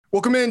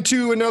Welcome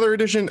into another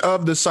edition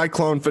of the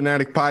Cyclone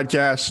Fanatic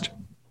Podcast.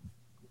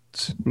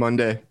 It's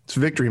Monday. It's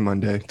Victory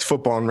Monday. It's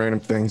football and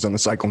random things on the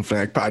Cyclone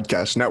Fanatic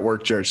Podcast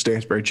Network. Jared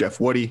Stansberry, Jeff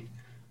Woody.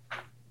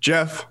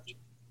 Jeff,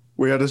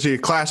 we had to see a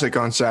classic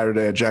on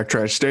Saturday at Jack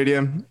Trice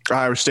Stadium.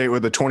 Iowa State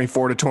with a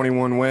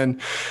 24-21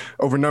 win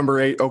over number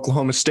 8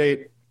 Oklahoma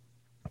State.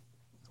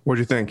 What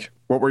do you think?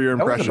 What were your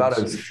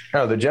impressions?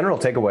 The general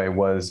takeaway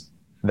was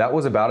that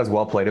was about as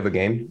well played of a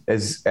game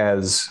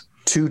as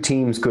two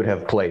teams could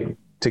have played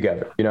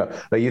together. You know,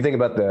 like you think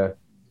about the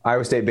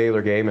Iowa State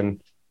Baylor game,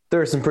 and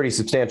there are some pretty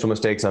substantial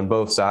mistakes on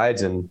both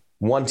sides, and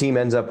one team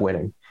ends up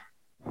winning.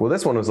 Well,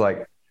 this one was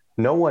like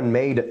no one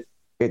made it.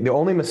 The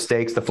only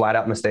mistakes, the flat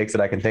out mistakes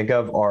that I can think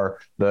of are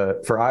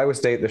for Iowa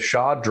State, the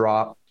Shaw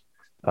drop.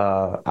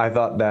 I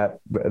thought that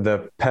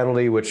the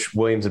penalty, which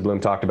Williams and Bloom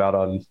talked about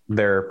on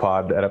their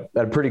pod at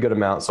a pretty good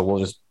amount.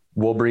 So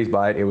we'll breeze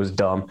by it. It was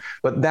dumb,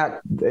 but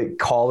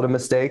call it a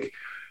mistake.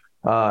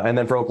 And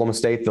then for Oklahoma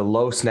State, the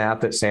low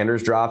snap that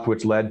Sanders dropped,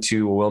 which led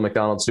to a Will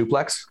McDonald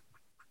suplex.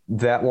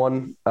 That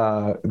one,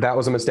 that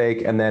was a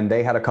mistake. And then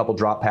they had a couple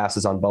drop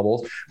passes on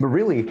bubbles. But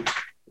really,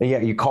 yeah,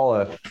 you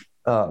call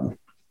a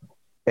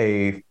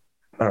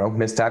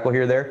missed tackle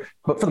here or there.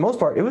 But for the most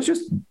part, it was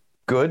just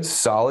good,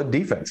 solid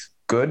defense,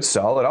 good,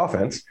 solid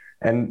offense.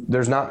 And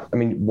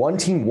one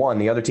team won,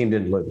 the other team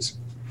didn't lose.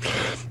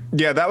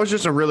 Yeah, that was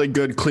just a really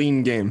good,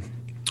 clean game.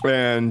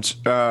 And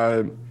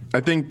I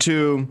think,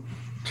 too,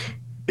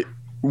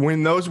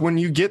 when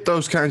you get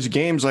those kinds of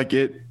games, like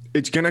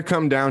it's going to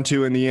come down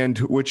to, in the end,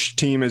 which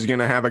team is going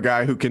to have a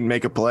guy who can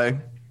make a play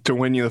to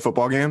win you the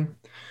football game.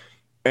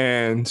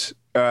 And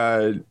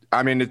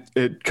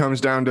it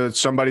comes down to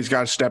somebody's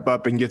got to step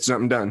up and get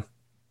something done.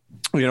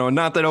 You know,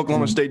 not that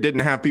Oklahoma State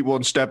didn't have people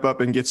to step up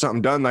and get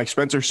something done. Like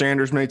Spencer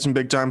Sanders made some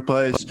big time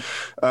plays.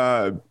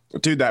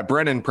 That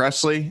Brennan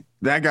Presley,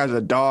 that guy's a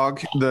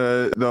dog.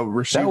 The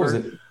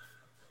receiver.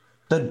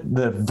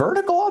 The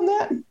vertical on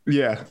that?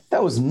 Yeah.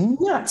 That was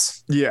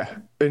nuts. Yeah.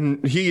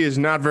 And he is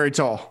not very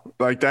tall.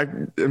 Like that.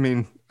 I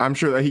mean, I'm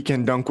sure that he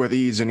can dunk with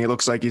ease, and he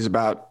looks like he's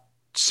about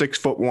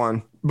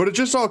 6'1". But it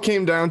just all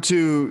came down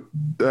to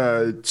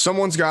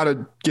someone's got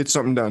to get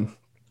something done,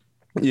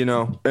 you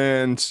know.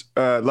 And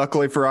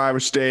luckily for Iowa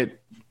State,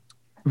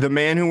 the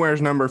man who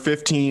wears number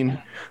 15,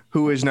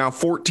 who is now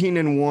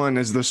 14-1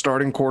 as the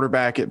starting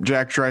quarterback at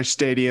Jack Trice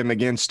Stadium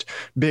against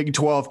Big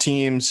 12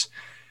 teams,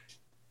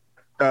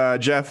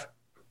 Jeff,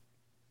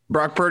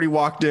 Brock Purdy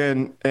walked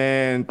in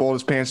and pulled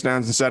his pants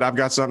down and said, "I've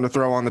got something to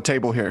throw on the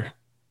table here,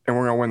 and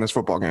we're going to win this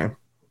football game."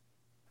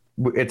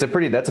 That's a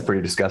pretty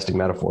disgusting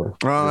metaphor.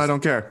 Well, I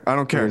don't care. I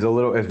don't care. I don't care.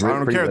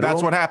 Literal.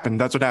 That's what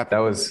happened.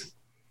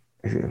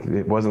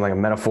 It wasn't like a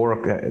metaphor.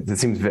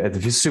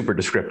 It's super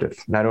descriptive.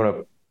 And I don't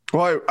know.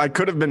 Well, I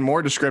could have been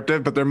more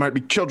descriptive, but there might be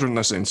children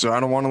listening, so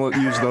I don't want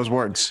to use those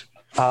words.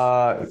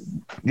 Yeah.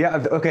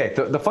 Okay.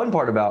 The fun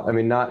part about,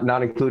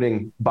 not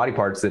including body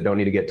parts that don't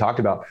need to get talked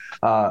about.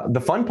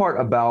 The fun part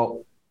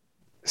about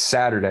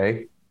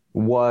Saturday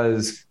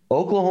was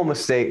Oklahoma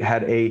State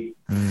had a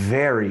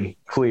very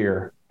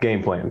clear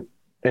game plan,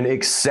 an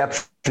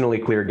exceptionally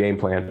clear game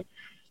plan.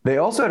 They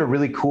also had a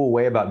really cool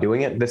way about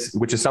doing it,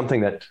 which is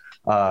something that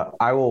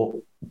I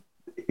will,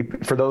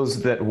 for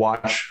those that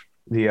watch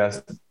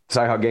the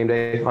Cyhawk game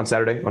day on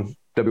Saturday on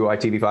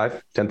WITV5,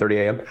 10:30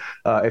 a.m.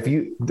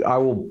 I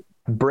will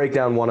break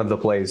down one of the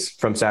plays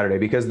from Saturday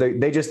because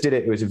they just did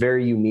it. It was a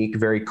very unique,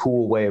 very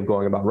cool way of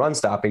going about run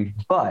stopping,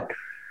 but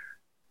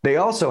they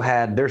also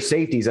had their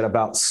safeties at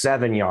about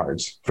 7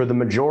 yards for the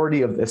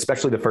majority of,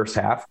 especially the first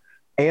half.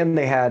 And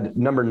they had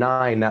number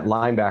 9, that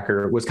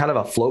linebacker was kind of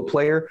a float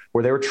player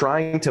where they were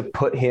trying to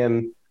put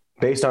him,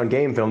 based on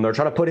game film, they're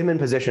trying to put him in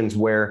positions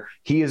where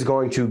he is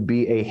going to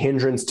be a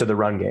hindrance to the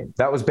run game.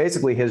 That was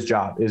basically his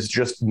job, is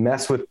just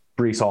mess with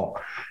Breece Hall.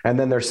 And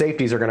then their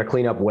safeties are going to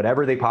clean up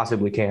whatever they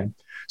possibly can.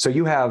 So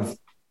you have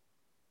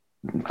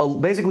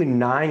basically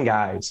 9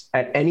 guys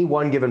at any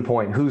one given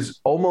point whose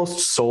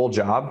almost sole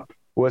job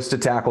was to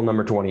tackle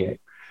number 28.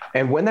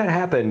 And when that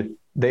happened,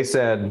 they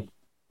said,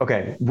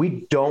 okay,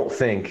 we don't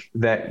think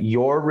that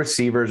your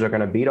receivers are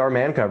going to beat our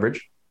man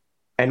coverage,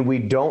 and we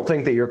don't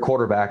think that your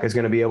quarterback is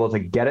going to be able to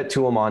get it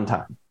to him on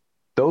time.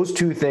 Those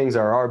two things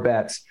are our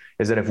bets,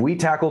 is that if we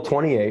tackle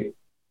 28,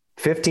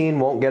 15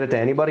 won't get it to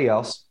anybody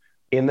else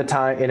in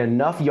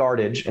enough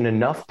yardage and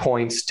enough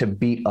points to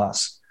beat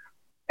us.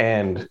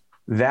 And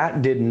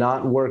that did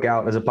not work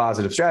out as a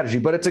positive strategy,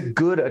 but it's a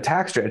good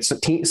attack strategy.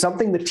 It's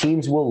something the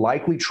teams will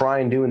likely try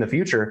and do in the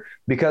future,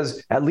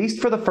 because at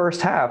least for the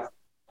first half,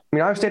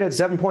 Iowa State had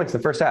 7 points in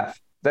the first half.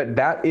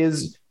 That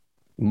is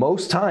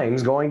most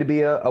times going to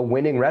be a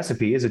winning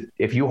recipe, is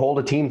if you hold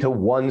a team to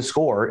 1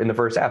 score in the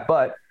first half.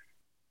 But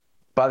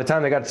by the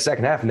time they got to the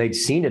second half and they'd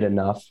seen it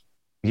enough,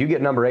 you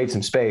get number 8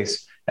 some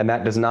space, and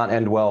that does not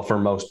end well for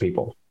most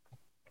people.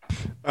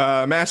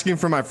 I'm asking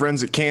for my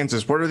friends at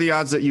Kansas. What are the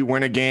odds that you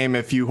win a game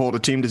if you hold a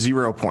team to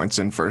 0 points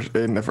in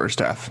the first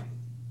half?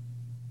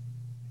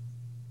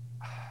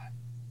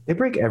 They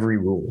break every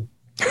rule.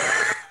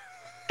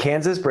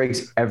 Kansas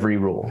breaks every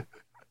rule.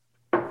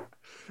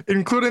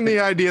 including the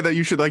idea that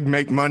you should like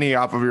make money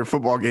off of your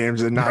football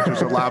games and not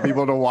just allow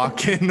people to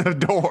walk in the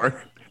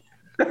door.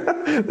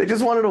 They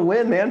just wanted to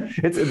win, man.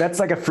 That's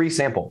like a free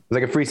sample. It's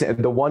like a free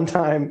sample. The one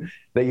time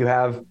that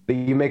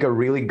you make a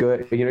really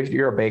good,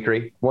 you're a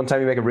bakery. One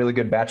time you make a really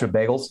good batch of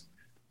bagels,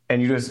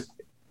 and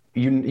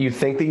you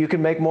think that you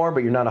can make more,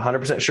 but you're not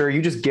 100% sure.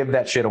 You just give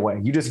that shit away.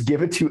 You just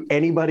give it to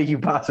anybody you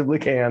possibly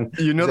can.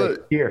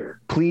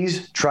 Here,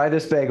 please try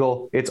this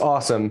bagel. It's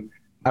awesome.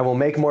 I will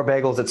make more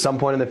bagels at some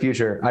point in the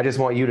future. I just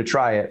want you to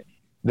try it.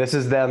 This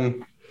is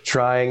them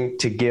trying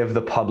to give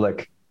the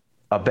public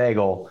a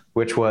bagel,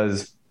 which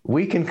was,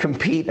 we can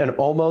compete and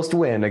almost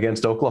win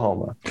against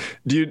Oklahoma.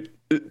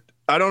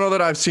 I don't know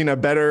that I've seen a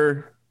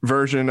better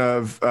version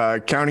of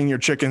counting your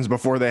chickens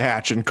before they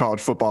hatch in college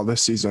football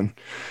this season.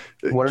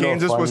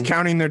 Kansas was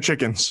counting their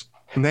chickens,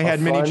 and they had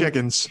many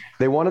chickens.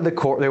 They wanted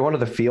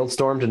the field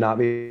storm to not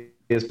be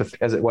as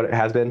what it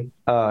has been.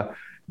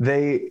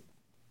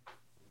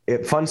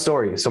 Fun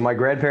story. So my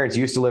grandparents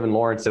used to live in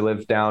Lawrence. They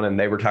lived down and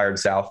they retired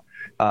south,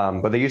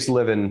 but they used to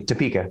live in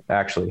Topeka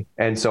actually.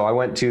 And so I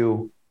went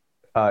to.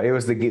 It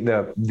was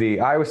the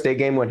Iowa State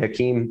game when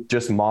Hakeem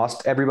just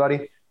mossed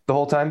everybody the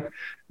whole time.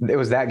 It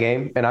was that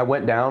game. And I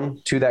went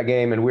down to that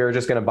game and we were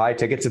just going to buy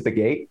tickets at the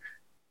gate.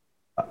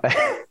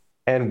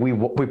 And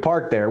we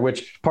parked there,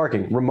 which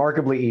parking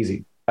remarkably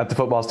easy at the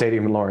football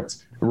stadium in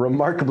Lawrence,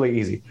 remarkably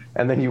easy.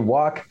 And then you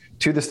walk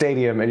to the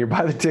stadium and you're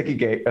by the ticket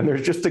gate and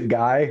there's just a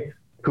guy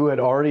who had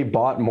already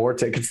bought more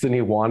tickets than he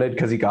wanted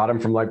because he got them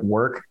from like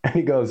work. And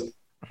he goes,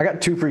 I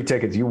got 2 free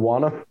tickets. You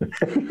want them?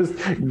 And just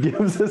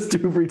gives us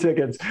 2 free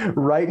tickets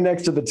right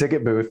next to the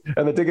ticket booth.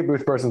 And the ticket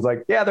booth person's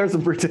like, yeah, there's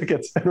some free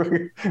tickets. And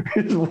we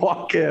just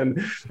walk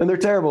in and they're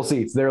terrible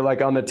seats. They're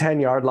like on the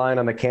 10-yard line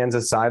on the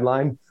Kansas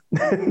sideline.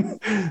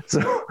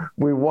 So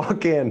we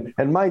walk in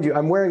and mind you,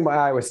 I'm wearing my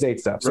Iowa State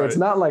stuff. So It's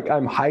not like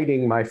I'm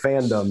hiding my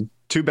fandom.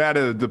 Too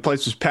bad the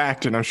place was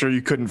packed and I'm sure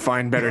you couldn't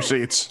find better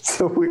seats.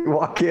 So we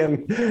walk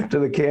in to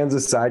the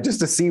Kansas side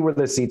just to see where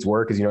the seats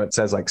were. Cause it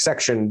says like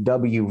section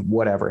W,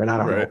 whatever. And I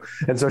don't know.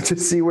 And so to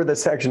see where the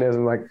section is,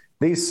 I'm like,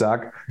 these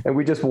suck. And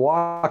we just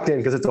walked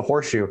in cause it's a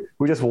horseshoe.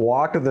 We just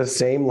walked the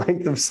same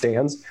length of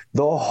stands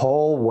the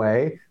whole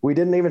way. We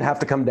didn't even have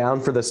to come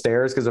down for the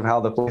stairs because of how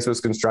the place was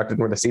constructed and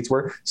where the seats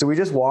were. So we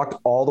just walked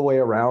all the way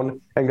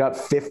around and got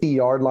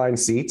 50-yard line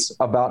seats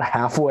about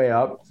halfway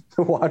up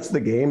to watch the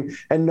game,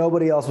 and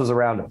nobody else was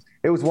around us.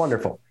 It was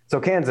wonderful. So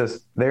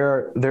Kansas,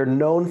 they're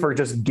known for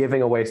just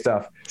giving away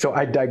stuff. So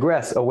I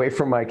digress away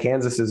from my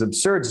Kansas's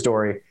absurd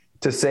story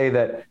to say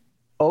that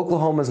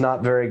Oklahoma's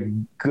not very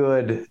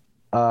good,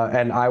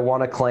 and I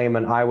want to claim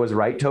an I was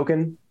right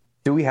token.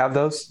 Do we have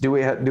those? Do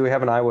we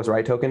have an I was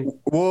right token?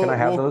 Can I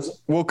have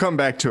those? We'll come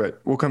back to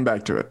it.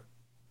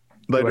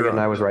 Later do I get an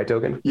I was right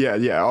token?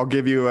 Yeah. I'll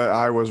give you a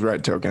I was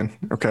right token.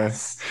 Okay.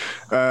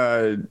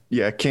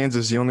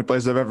 Kansas, the only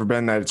place I've ever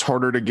been that it's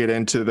harder to get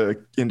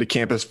into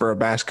campus for a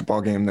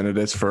basketball game than it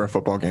is for a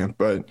football game.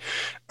 But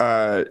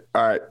all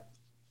right.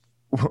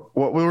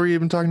 What were we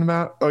even talking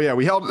about? Oh yeah,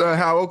 we held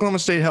how Oklahoma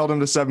State held them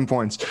to 7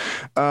 points.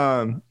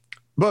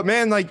 But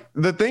man, like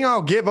the thing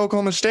I'll give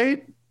Oklahoma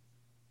State,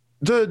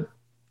 that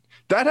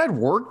had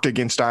worked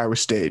against Iowa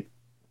State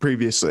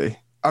previously.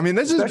 I mean,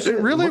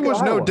 it really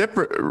was no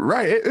different,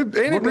 right?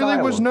 It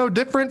really was no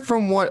different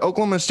from what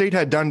Oklahoma State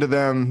had done to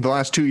them the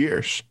last 2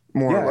 years,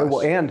 more or less.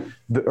 Well, and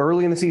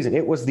early in the season,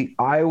 it was the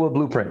Iowa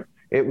blueprint.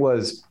 It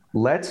was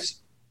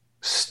let's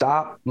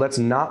not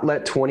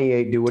let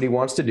 28 do what he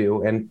wants to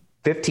do, and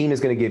 15 is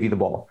going to give you the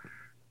ball.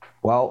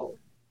 Well,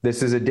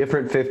 this is a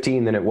different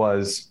 15 than it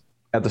was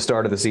at the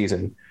start of the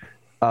season.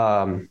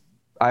 I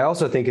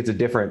also think it's a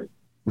different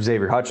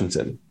Xavier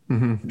Hutchinson.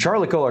 Mm-hmm.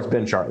 Charlie Kollar's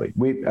been Charlie.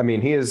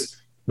 He is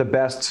the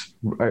best.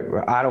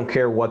 I don't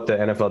care what the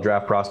NFL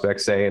draft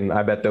prospects say, and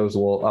I bet those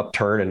will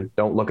upturn, and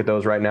don't look at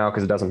those right now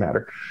because it doesn't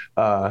matter.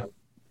 But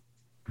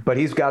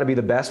he's got to be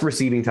the best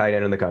receiving tight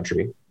end in the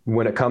country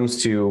when it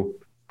comes to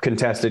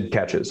contested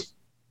catches.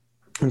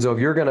 And so if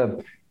you're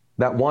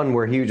that one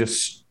where he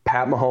just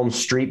Pat Mahomes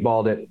street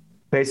balled it,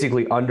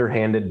 basically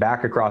underhanded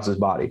back across his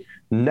body,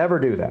 never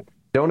do that.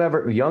 Don't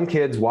ever, young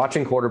kids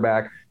watching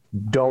quarterback,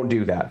 don't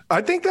do that.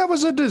 I think that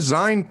was a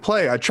design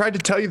play. I tried to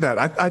tell you that.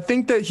 I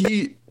think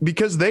that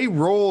because they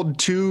rolled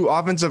 2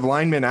 offensive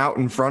linemen out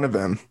in front of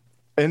him.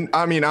 And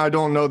I mean, I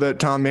don't know that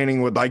Tom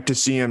Manning would like to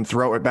see him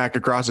throw it back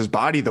across his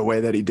body the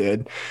way that he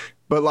did,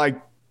 but like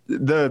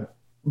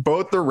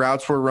both the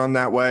routes were run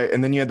that way.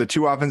 And then you had the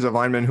 2 offensive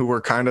linemen who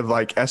were kind of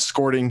like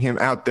escorting him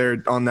out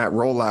there on that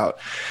rollout.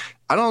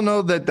 I don't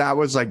know that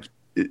was like,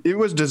 it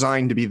was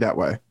designed to be that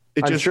way.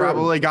 It just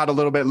probably got a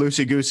little bit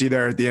loosey-goosey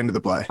there at the end of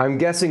the play. I'm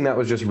guessing that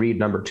was just read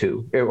number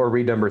 2 or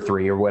read number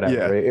 3 or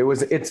whatever. Yeah.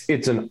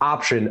 It's an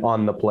option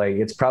on the play.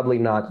 It's probably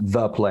not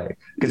the play.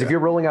 Because if you're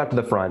rolling out to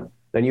the front,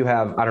 then you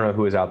have, I don't know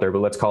who is out there, but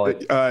let's call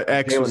it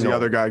X was the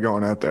other guy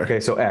going out there. Okay,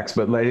 so X.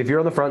 But if you're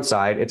on the front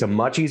side, it's a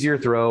much easier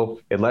throw.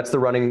 It lets the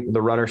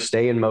runner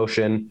stay in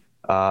motion.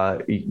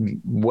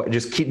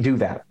 Just do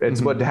that.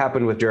 It's what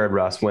happened with Jared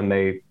Russ when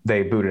they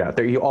booted out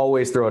there. You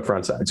always throw it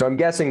front side. So I'm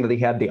guessing that he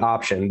had the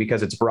option,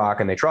 because it's Brock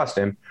and they trust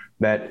him,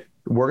 that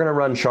we're going to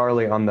run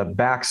Charlie on the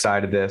back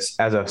side of this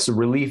as a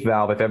relief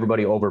valve if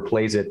everybody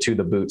overplays it to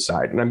the boot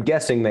side. And I'm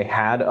guessing they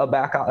had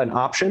an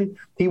option.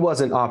 He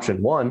wasn't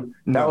option one.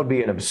 That would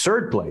be an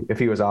absurd play if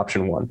he was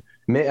option one.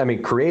 I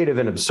mean, creative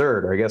and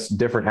absurd are, I guess,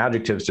 different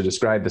adjectives to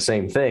describe the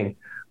same thing.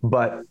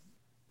 But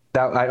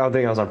I don't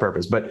think that was on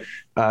purpose. But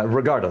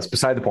regardless,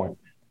 beside the point,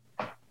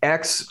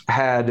 X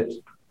had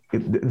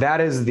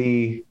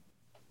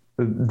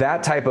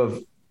that type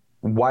of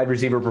wide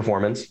receiver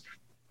performance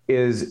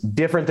is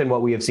different than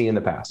what we have seen in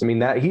the past. I mean,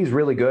 that he's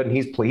really good, and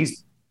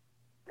he's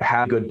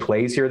had good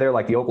plays here or there,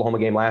 like the Oklahoma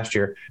game last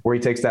year, where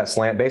he takes that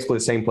slant, basically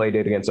the same play he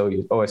did against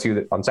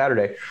OSU on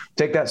Saturday.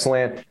 Take that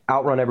slant,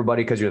 outrun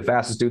everybody because you're the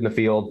fastest dude in the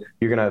field.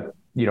 You're gonna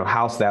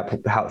house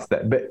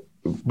that.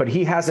 But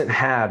he hasn't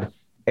had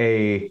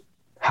a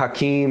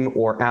Hakeem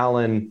or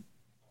Allen.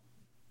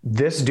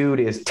 This dude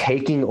is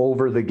taking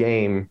over the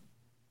game.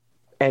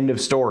 End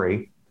of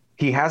story.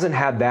 He hasn't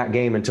had that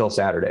game until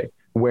Saturday,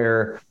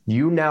 where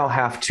you now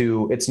have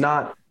to, it's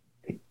not,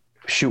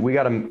 shoot, we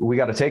got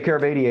to take care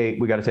of 88.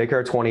 We got to take care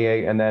of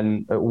 28. And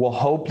then we'll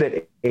hope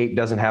that 8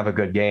 doesn't have a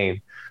good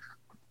game.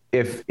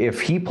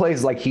 If he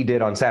plays like he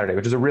did on Saturday,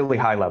 which is a really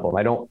high level,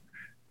 I don't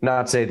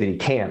not say that he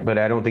can't, but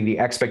I don't think the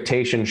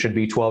expectation should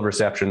be 12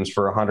 receptions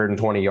for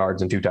 120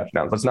 yards and 2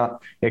 touchdowns. Let's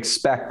not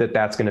expect that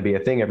that's going to be a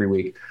thing every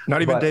week.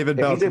 Not even David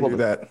Bell can do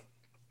that.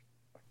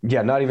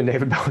 Yeah, not even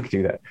David Bell can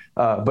do that.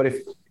 But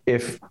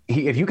if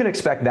you can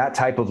expect that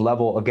type of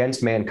level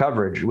against man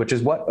coverage, which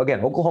is what,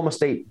 again, Oklahoma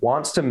State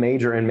wants to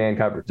major in man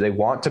coverage. They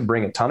want to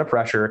bring a ton of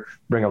pressure,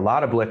 bring a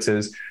lot of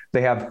blitzes.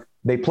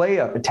 They play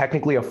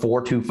technically a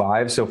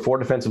 4-2-5, so 4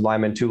 defensive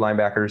linemen, 2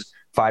 linebackers,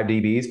 5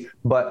 DBs.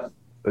 But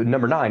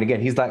number 9,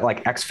 again, he's that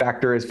like X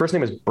factor. His first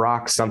name is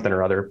Brock something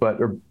or other. But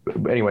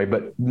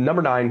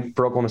number 9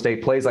 for Oklahoma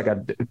State plays like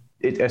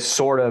a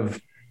sort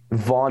of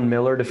Von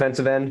Miller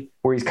defensive end,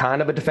 where he's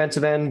kind of a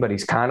defensive end, but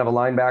he's kind of a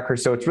linebacker.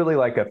 So it's really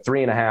like a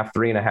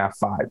 3.5,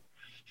 5.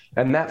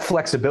 And that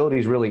flexibility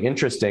is really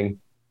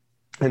interesting.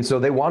 And so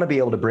they want to be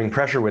able to bring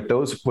pressure with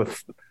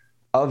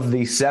of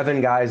the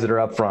 7 guys that are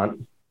up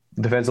front,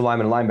 defensive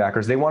linemen and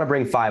linebackers, they want to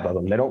bring 5 of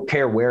them. They don't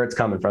care where it's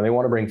coming from. They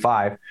want to bring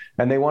 5,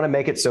 and they want to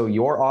make it so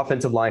your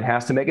offensive line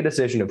has to make a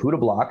decision of who to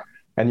block.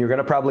 And you're going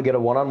to probably get a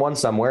one-on-one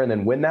somewhere, and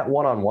then win that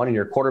one-on-one, and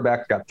your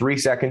quarterback got 3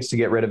 seconds to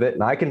get rid of it,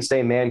 and I can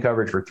stay man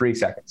coverage for 3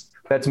 seconds.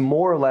 That's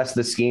more or less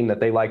the scheme that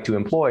they like to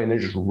employ, and they're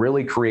just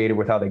really creative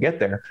with how they get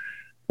there.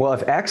 Well,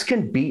 if X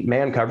can beat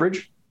man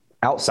coverage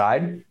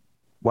outside,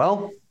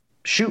 well,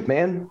 shoot,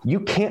 man, you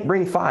can't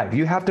bring 5.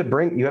 You have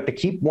to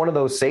keep one of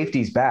those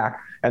safeties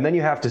back, and then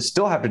you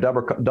still have to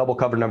double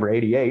cover number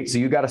 88. So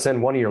you got to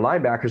send one of your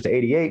linebackers to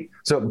 88,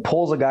 so it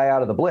pulls a guy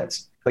out of the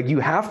blitz. Like,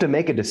 you have to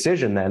make a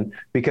decision then,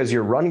 because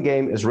your run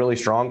game is really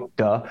strong.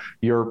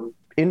 Your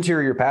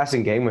interior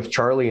passing game with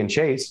Charlie and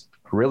Chase,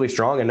 really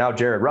strong. And now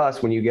Jared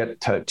Russ, when you get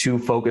too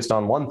focused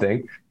on one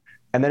thing.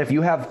 And then if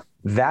you have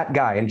that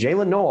guy, and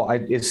Jalen Noel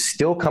is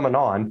still coming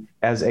on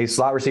as a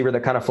slot receiver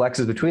that kind of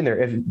flexes between there.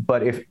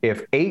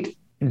 If 8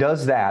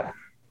 does that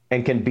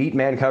and can beat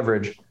man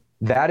coverage,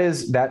 that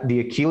is the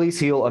Achilles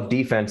heel of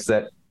defense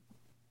that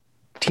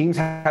teams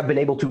have been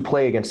able to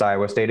play against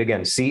Iowa State.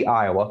 Again, see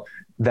Iowa,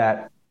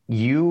 that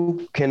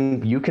you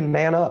can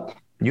man up.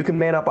 You can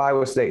man up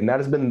Iowa State, and that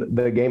has been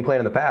the game plan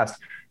in the past.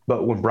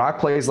 But when Brock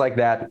plays like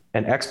that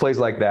and X plays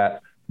like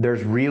that,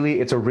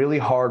 it's a really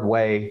hard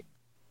way.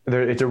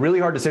 It's a really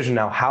hard decision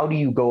now. How do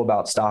you go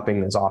about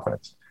stopping this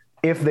offense?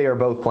 If they are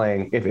both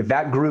playing, if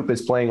that group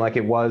is playing like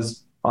it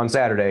was on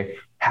Saturday,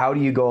 how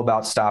do you go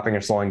about stopping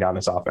or slowing down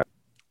this offense?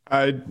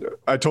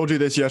 I told you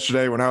this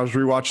yesterday when I was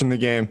rewatching the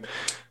game.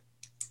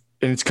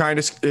 And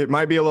it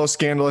might be a little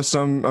scandalous.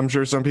 I'm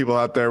sure some people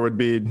out there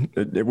would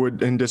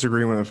in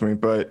disagreement with me,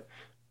 but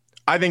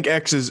I think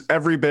X is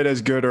every bit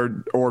as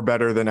good or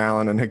better than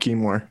Allen and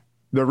Hakeem were.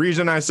 The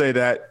reason I say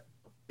that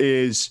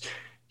is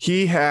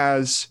he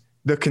has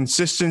the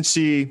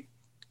consistency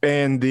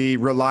and the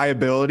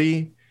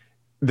reliability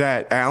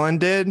that Allen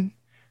did,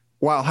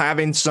 while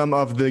having some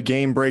of the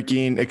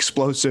game-breaking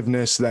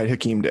explosiveness that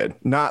Hakeem did.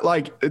 Not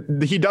like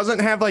he doesn't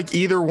have like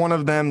either one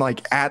of them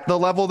like at the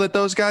level that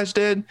those guys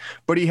did,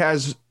 but he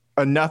has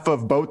enough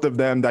of both of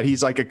them that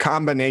he's like a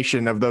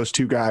combination of those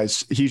 2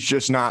 guys. He's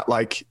just not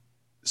like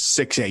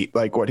 6'8"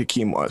 like what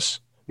Hakeem was.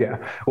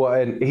 Yeah. Well,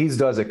 and he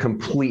does it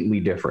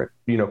completely different,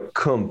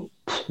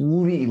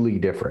 completely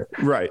different.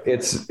 Right.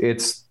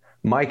 It's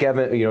Mike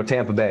Evans,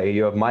 Tampa Bay,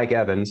 you have Mike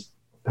Evans,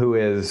 who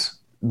is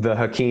the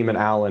Hakeem and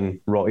Allen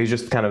role. He's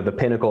just kind of the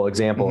pinnacle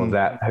example of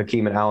that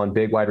Hakeem and Allen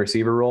big wide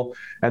receiver role.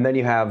 And then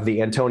you have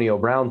the Antonio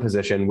Brown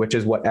position, which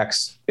is what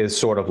X is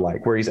sort of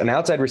like, where he's an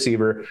outside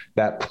receiver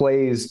that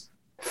plays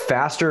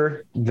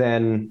faster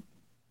than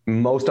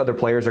most other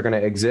players are going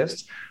to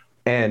exist.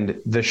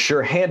 And the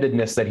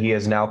sure-handedness that he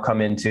has now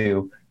come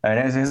into, and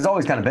has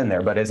always kind of been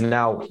there, but is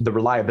now the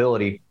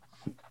reliability.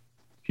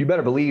 You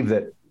better believe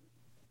that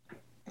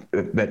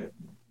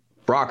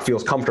Brock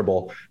feels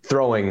comfortable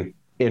throwing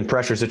in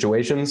pressure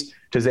situations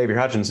to Xavier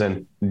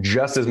Hutchinson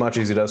just as much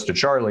as he does to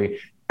Charlie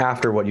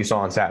after what you saw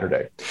on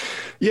Saturday.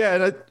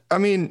 Yeah. I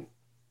mean,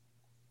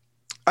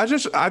 I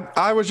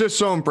was just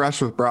so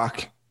impressed with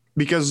Brock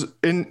because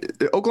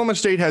Oklahoma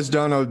State has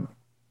done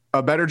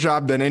a better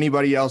job than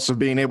anybody else of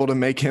being able to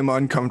make him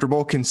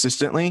uncomfortable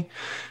consistently.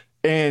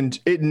 And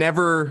it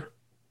never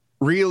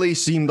really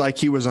seemed like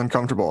he was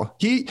uncomfortable.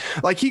 He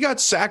got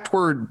sacked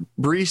where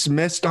Brees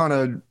missed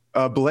on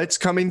a blitz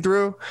coming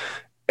through,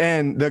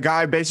 and the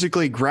guy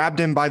basically grabbed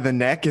him by the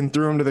neck and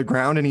threw him to the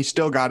ground, and he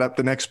still got up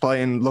the next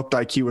play and looked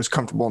like he was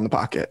comfortable in the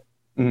pocket.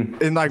 And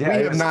we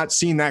have not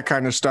seen that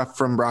kind of stuff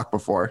from Brock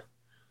before.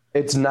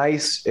 It's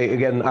nice.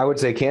 Again, I would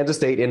say Kansas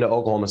State into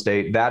Oklahoma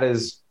State. That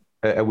is,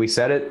 we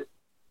said it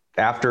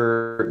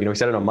after, we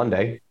said it on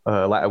Monday,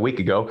 a week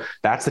ago.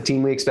 That's the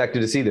team we expected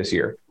to see this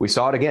year. We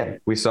saw it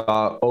again. We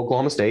saw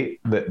Oklahoma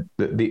State,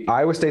 the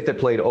Iowa State that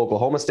played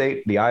Oklahoma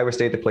State, the Iowa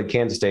State that played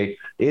Kansas State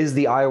is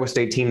the Iowa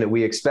State team that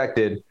we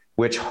expected,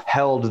 which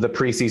held the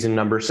preseason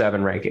number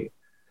 7 ranking,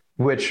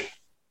 which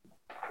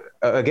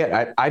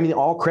again, I mean,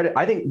 all credit.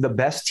 I think the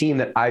best team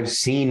that I've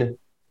seen,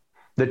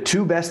 the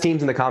 2 best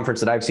teams in the conference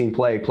that I've seen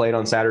played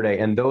on Saturday.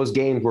 And those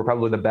games were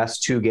probably the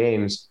best 2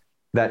 games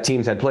that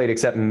teams had played,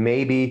 except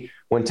maybe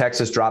when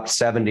Texas dropped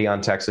 70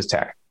 on Texas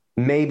Tech,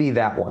 maybe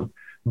that one.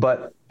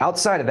 But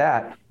outside of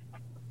that,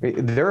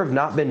 there have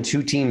not been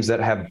 2 teams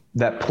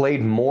that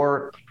played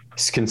more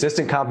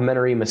consistent,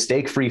 complementary,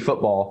 mistake-free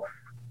football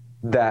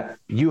that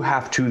you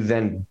have to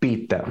then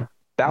beat them.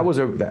 That was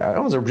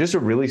just a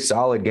really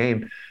solid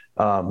game.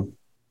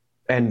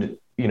 And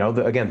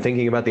again,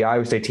 thinking about the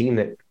Iowa State team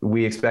that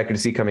we expected to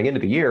see coming into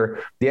the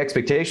year, the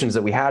expectations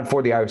that we had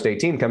for the Iowa State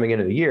team coming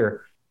into the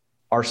year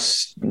are,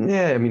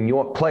 you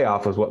want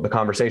playoff was what the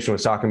conversation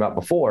was talking about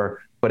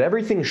before, but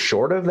everything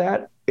short of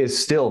that is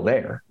still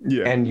there.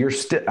 Yeah. And you're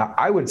still,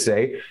 I would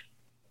say,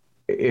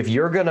 if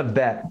you're going to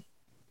bet,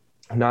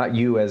 not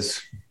you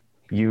as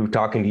you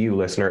talking to you,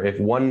 listener, if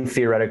one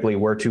theoretically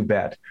were to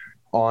bet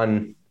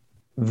on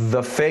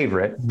the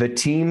favorite, the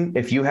team,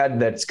 if you had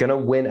that's going to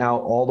win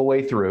out all the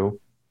way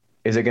through,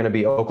 is it going to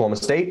be Oklahoma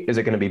State? Is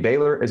it going to be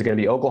Baylor? Is it going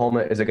to be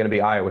Oklahoma? Is it going to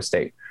be Iowa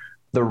State?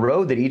 The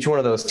road that each one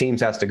of those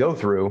teams has to go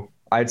through,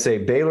 I'd say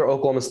Baylor,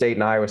 Oklahoma State,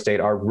 and Iowa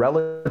State are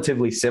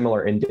relatively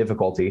similar in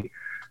difficulty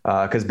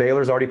because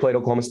Baylor's already played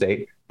Oklahoma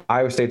State.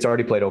 Iowa State's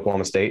already played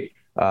Oklahoma State.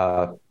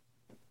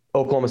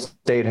 Oklahoma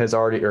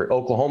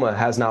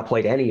has not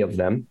played any of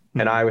them,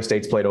 and Iowa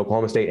State's played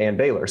Oklahoma State and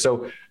Baylor.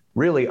 So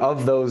really,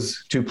 of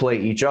those to play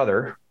each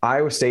other,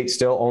 Iowa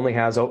State only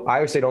has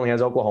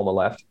Oklahoma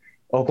left.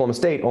 Oklahoma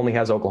State only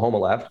has Oklahoma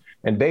left,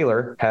 and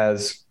Baylor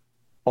has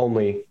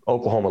only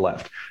Oklahoma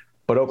left.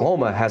 But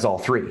Oklahoma has all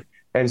 3,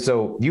 and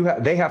so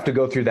they have to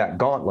go through that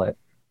gauntlet.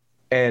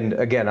 And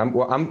again,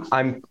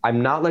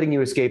 I'm not letting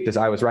you escape this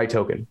I was right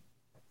token.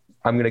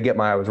 I'm going to get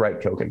my I was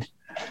right token.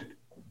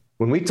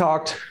 When we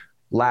talked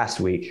last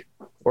week,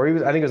 I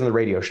think it was on the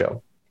radio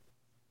show,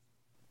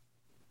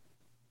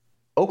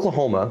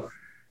 Oklahoma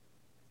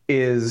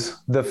is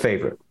the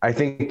favorite. I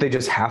think they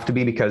just have to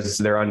be because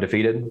they're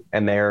undefeated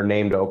and they're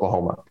named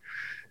Oklahoma.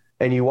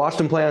 And you watched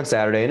them play on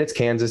Saturday and it's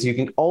Kansas. You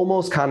can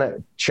almost kind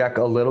of check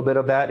a little bit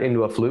of that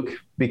into a fluke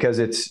because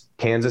it's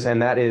Kansas,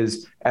 and that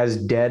is as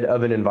dead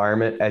of an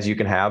environment as you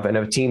can have. And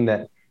a team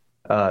that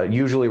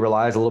usually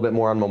relies a little bit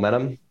more on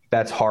momentum,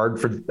 that's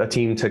hard for a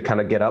team to kind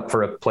of get up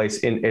for a place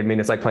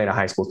it's like playing a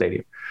high school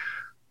stadium.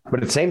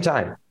 But at the same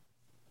time,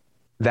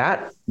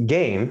 that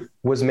game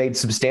was made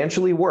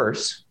substantially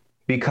worse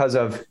because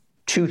of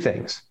 2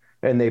 things,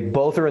 and they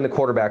both are in the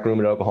quarterback room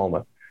at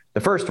Oklahoma.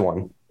 The first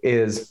one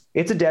is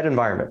it's a dead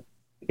environment.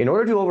 In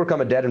order to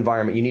overcome a dead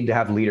environment, you need to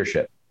have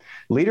leadership.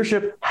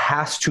 Leadership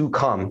has to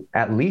come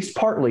at least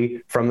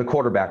partly from the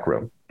quarterback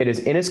room. It is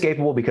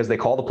inescapable because they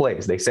call the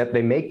plays.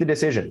 They make the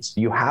decisions.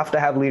 You have to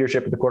have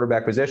leadership at the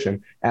quarterback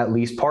position, at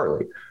least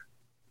partly.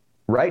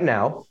 Right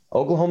now,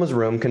 Oklahoma's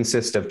room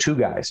consists of 2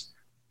 guys.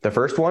 The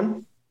first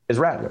one is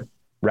Rattler.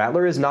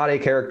 Rattler is not a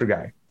character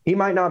guy. He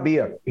might not be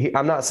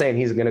I'm not saying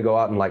he's going to go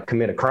out and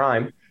commit a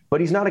crime,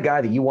 but he's not a guy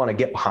that you want to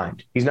get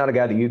behind. He's not a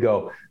guy that you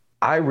go,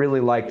 I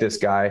really like this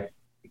guy.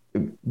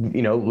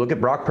 Look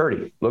at Brock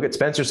Purdy, look at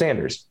Spencer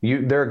Sanders.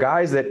 There are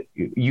guys that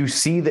you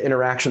see the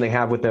interaction they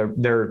have with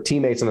their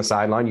teammates on the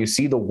sideline. You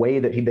see the way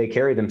that they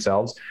carry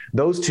themselves.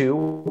 Those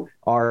 2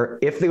 are,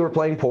 if they were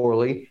playing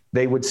poorly,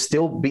 they would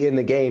still be in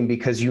the game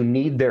because you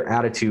need their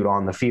attitude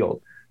on the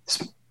field.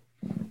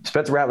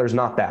 Spencer Rattler's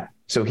not that.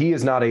 So he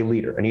is not a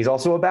leader, and he's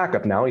also a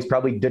backup now. He's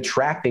probably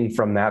detracting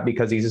from that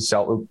because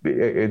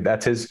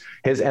that's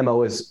his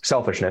MO is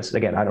selfishness.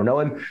 Again, I don't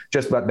know him,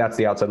 but that's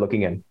the outside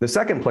looking in. The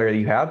second player that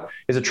you have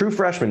is a true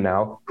freshman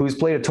now who's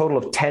played a total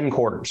of 10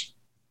 quarters.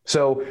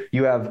 So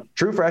you have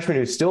true freshman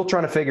who's still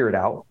trying to figure it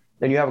out,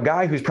 and you have a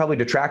guy who's probably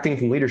detracting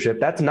from leadership.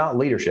 That's not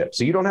leadership.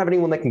 So you don't have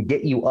anyone that can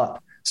get you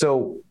up.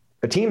 So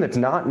a team that's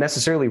not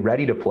necessarily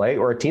ready to play,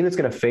 or a team that's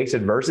going to face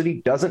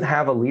adversity, doesn't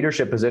have a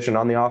leadership position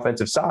on the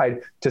offensive side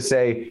to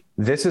say,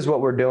 this is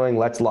what we're doing.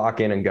 Let's lock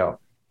in and go.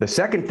 The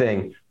second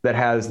thing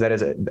that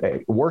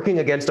is working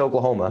against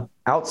Oklahoma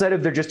outside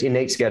of their just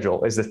innate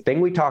schedule is the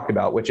thing we talked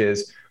about, which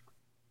is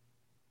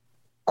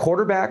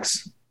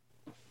quarterbacks.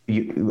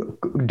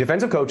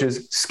 Defensive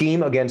coaches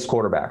scheme against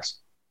quarterbacks.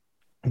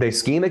 They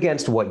scheme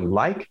against what you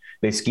like.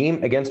 They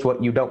scheme against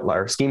what you don't like,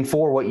 or scheme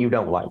for what you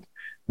don't like.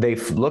 They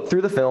look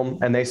through the film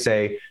and they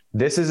say,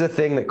 this is a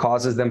thing that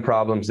causes them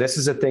problems. This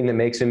is a thing that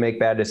makes him make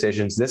bad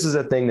decisions. This is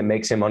a thing that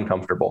makes him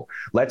uncomfortable.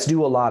 Let's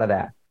do a lot of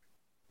that.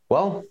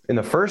 Well, in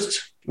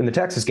the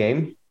Texas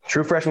game,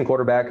 true freshman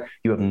quarterback,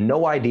 you have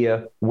no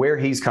idea where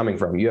he's coming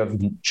from. You have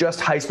just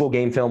high school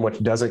game film,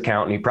 which doesn't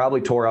count. And he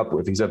probably tore up,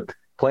 if he's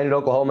playing at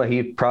Oklahoma,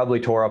 he probably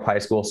tore up high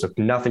school. So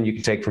nothing you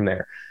can take from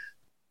there.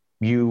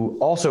 You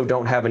also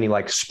don't have any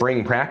like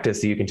spring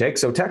practice that you can take.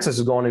 So Texas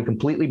is going in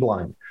completely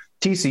blind.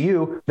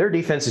 TCU, their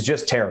defense is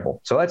just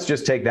terrible. So let's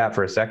just take that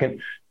for a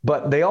second.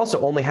 But they also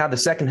only have the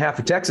second half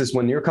of Texas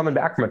when you're coming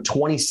back from a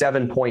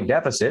 27-point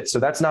deficit. So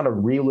that's not a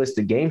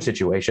realistic game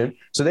situation.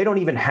 So they don't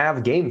even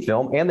have game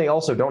film, and they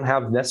also don't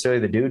have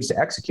necessarily the dudes to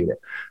execute it.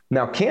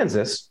 Now,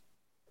 Kansas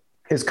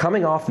is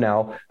coming off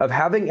now of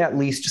having at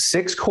least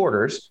 6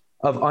 quarters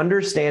of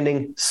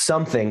understanding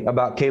something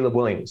about Caleb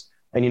Williams.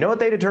 And you know what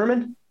they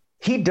determined?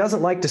 He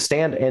doesn't like to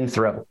stand and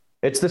throw.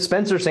 It's the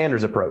Spencer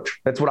Sanders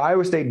approach. That's what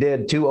Iowa State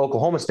did to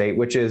Oklahoma State,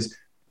 which is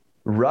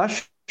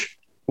rush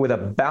with a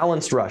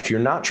balanced rush. You're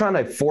not trying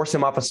to force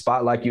him off a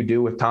spot like you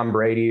do with Tom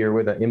Brady or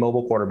with an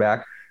immobile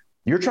quarterback.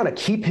 You're trying to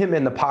keep him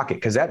in the pocket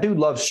because that dude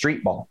loves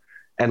street ball.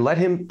 And let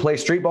him play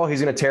street ball,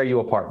 he's going to tear you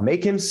apart.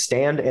 Make him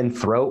stand and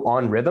throw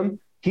on rhythm.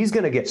 He's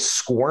going to get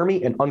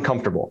squirmy and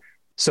uncomfortable.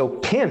 So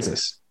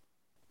Kansas,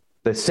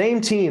 the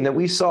same team that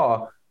we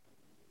saw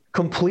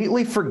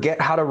completely forget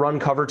how to run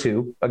cover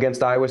 2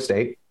 against Iowa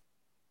State,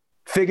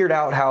 figured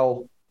out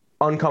how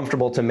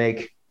uncomfortable to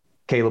make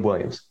Caleb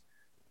Williams.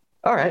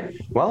 All right.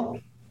 Well,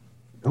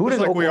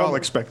 we all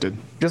expected.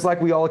 Just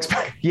like we all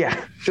expect.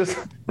 Yeah. Just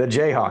the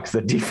Jayhawks,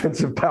 the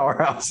defensive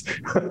powerhouse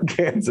of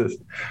Kansas.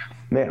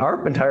 Man,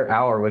 our entire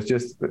hour was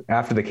just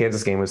after the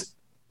Kansas game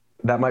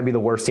that might be the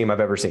worst team I've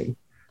ever seen.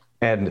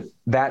 And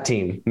that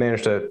team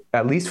managed to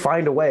at least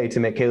find a way to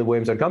make Caleb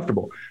Williams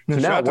uncomfortable. So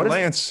shout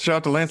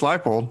out to Lance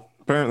Leipold,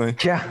 apparently.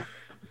 Yeah.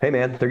 Hey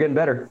man, they're getting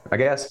better, I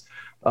guess.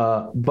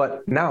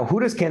 But now, who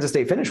does Kansas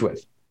State finish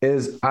with?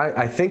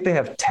 I think they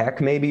have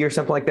Tech maybe or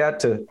something like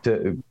that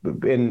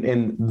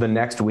in the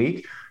next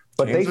week.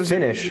 But Kansas? They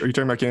finish. Are you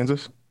talking about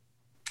Kansas?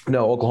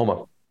 No,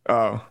 Oklahoma.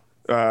 Oh,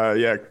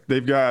 yeah.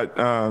 They've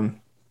got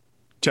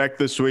Tech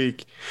this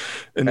week,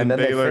 and then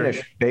Baylor. They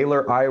finish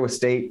Baylor, Iowa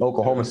State,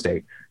 Oklahoma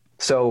State.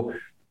 So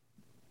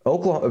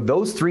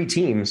those 3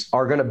 teams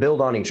are going to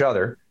build on each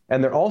other,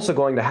 and they're also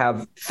going to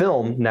have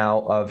film now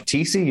of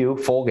TCU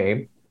full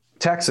game.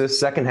 Texas,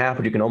 second half,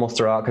 which you can almost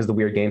throw out because of the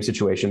weird game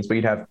situations, but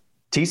you'd have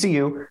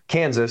TCU,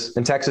 Kansas,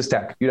 and Texas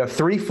Tech. You'd have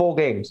 3 full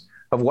games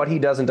of what he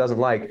does and doesn't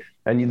like.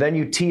 And then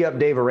you tee up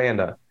Dave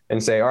Aranda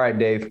and say, all right,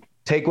 Dave,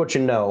 take what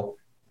you know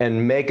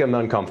and make him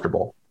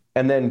uncomfortable.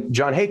 And then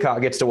John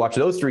Haycock gets to watch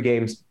those 3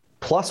 games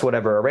plus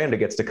whatever Aranda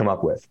gets to come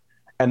up with.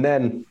 And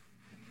then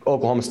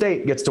Oklahoma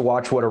State gets to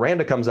watch what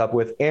Aranda comes up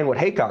with and what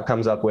Haycock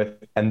comes up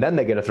with, and then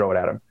they get to throw it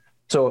at him.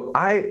 So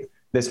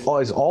this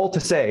is all to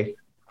say,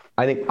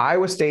 I think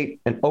Iowa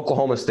State and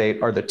Oklahoma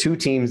State are the 2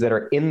 teams that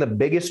are in the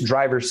biggest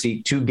driver's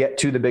seat to get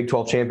to the Big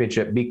 12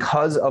 championship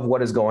because of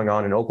what is going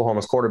on in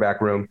Oklahoma's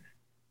quarterback room.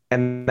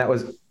 And that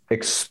was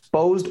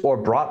exposed or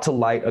brought to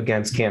light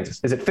against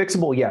Kansas. Is it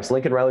fixable? Yes.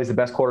 Lincoln Riley is the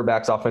best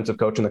quarterback's offensive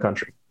coach in the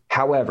country.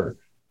 However,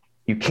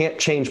 you can't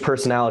change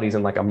personalities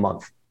in like a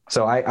month.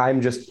 So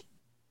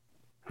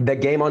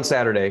that game on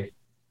Saturday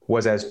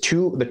was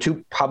the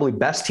 2 probably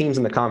best teams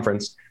in the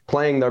conference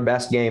playing their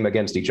best game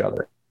against each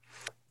other.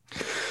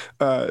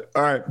 All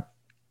right.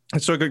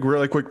 Let's take a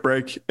really quick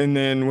break. And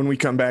then when we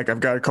come back, I've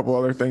got a couple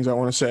other things I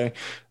want to say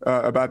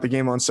about the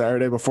game on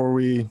Saturday before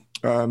we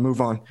move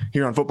on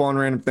here on Football and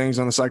Random Things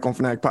on the Cyclone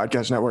Fanatic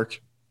Podcast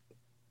Network.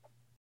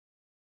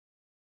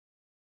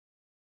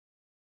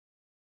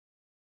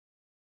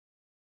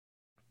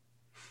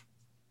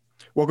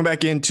 Welcome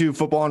back into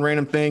Football and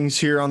Random Things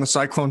here on the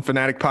Cyclone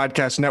Fanatic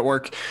Podcast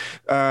Network.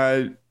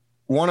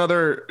 One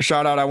other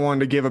shout out I wanted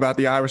to give about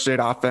the Iowa State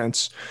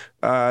offense.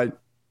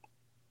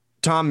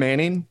 Tom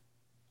Manning,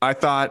 I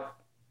thought,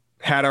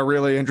 had a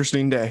really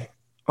interesting day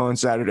on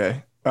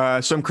Saturday.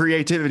 Some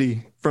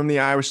creativity from the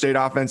Iowa State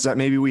offense that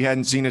maybe we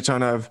hadn't seen a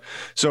ton of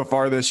so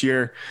far this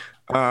year.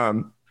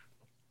 The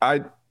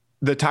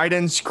tight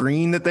end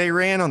screen that they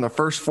ran on the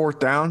first 4th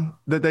down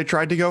that they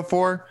tried to go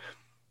for,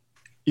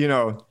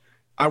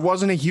 I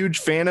wasn't a huge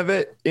fan of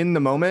it in the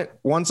moment.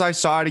 Once I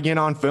saw it again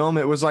on film,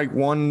 it was like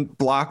 1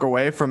 block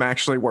away from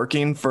actually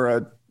working for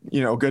a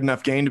good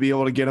enough gain to be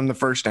able to get them the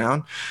first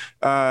down.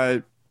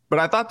 But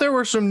I thought there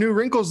were some new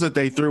wrinkles that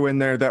they threw in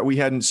there that we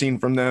hadn't seen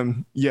from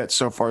them yet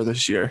so far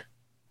this year.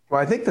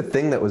 Well, I think the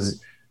thing that was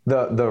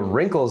the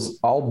wrinkles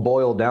all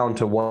boil down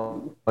to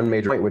one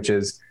major point, which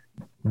is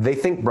they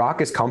think Brock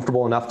is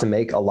comfortable enough to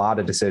make a lot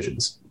of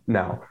decisions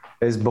now.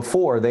 Is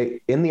before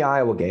in the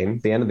Iowa game,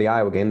 the end of the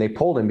Iowa game, they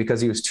pulled him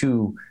because he was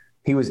too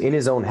he was in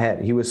his own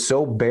head. He was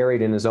so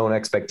buried in his own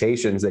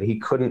expectations that he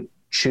couldn't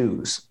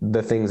choose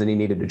the things that he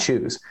needed to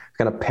choose,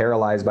 kind of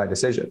paralyzed by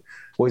decision.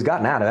 Well, he's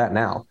gotten out of that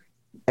now.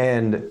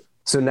 And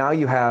so now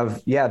you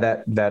have,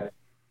 that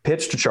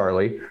pitch to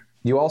Charlie.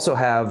 You also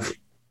have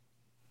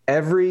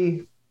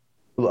every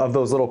of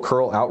those little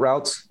curl out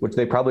routes, which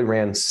they probably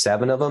ran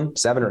 7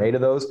 or 8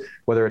 of those,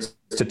 whether it's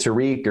to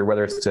Tariq or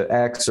whether it's to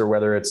X or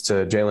whether it's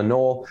to Jalen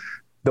Noel.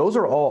 Those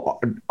are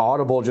all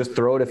audible, just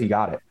throw it if you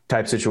got it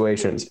type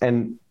situations.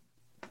 And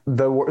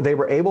they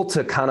were able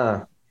to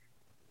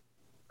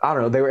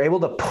they were able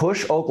to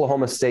push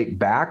Oklahoma State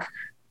back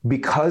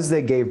because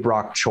they gave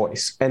Brock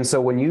choice. And so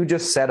when you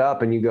just set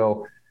up and you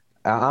go,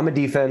 I'm a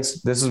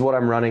defense, this is what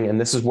I'm running, and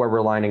this is where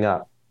we're lining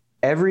up.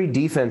 Every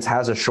defense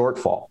has a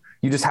shortfall.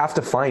 You just have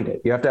to find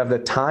it. You have to have the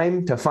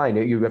time to find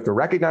it. You have to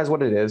recognize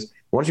what it is.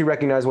 Once you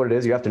recognize what it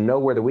is, you have to know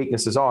where the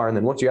weaknesses are. And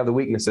then once you have the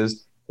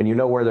weaknesses and you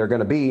know where they're going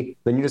to be,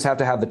 then you just have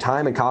to have the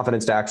time and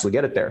confidence to actually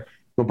get it there.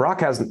 Well,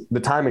 Brock has the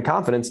time and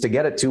confidence to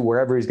get it to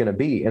wherever he's going to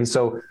be. And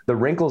so the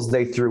wrinkles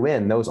they threw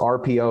in, those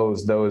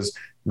RPOs,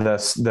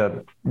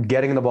 the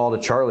getting the ball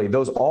to Charlie,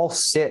 those all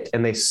sit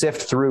and they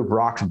sift through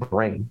Brock's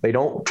brain. They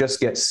don't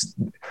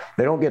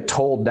get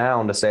told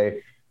down to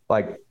say,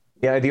 like,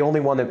 yeah, the only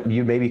one that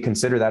you maybe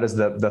consider that is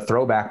the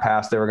throwback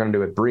pass they were going to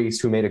do with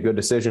Breece, who made a good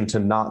decision to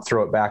not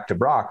throw it back to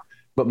Brock.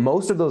 But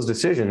most of those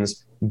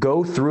decisions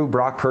go through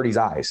Brock Purdy's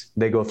eyes.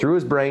 They go through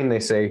his brain. They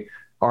say,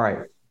 all right,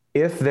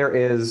 if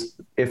there's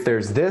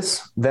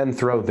this, then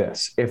throw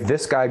this. If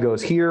this guy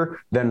goes here,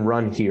 then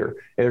run here.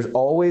 There's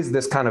always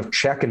this kind of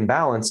check and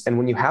balance. And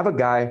when you have a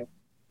guy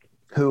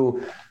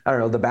who, I don't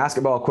know, the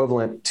basketball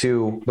equivalent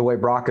to the way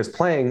Brock is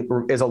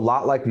playing is a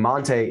lot like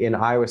Monte in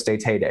Iowa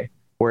State's heyday,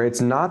 where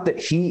it's not that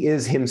he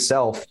is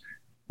himself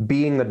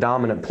being the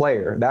dominant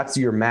player. That's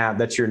your Matt,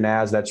 that's your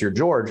Naz, that's your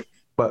George.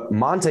 But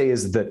Monte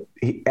is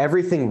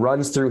everything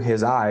runs through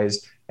his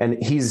eyes,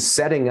 and he's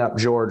setting up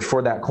George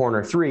for that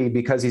corner 3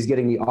 because he's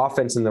getting the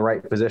offense in the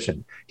right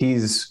position.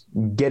 He's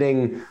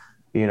getting,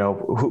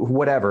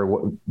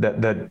 whatever,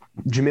 the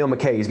Jameel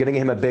McKay, he's getting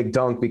him a big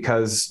dunk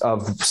because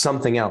of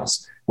something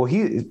else. Well,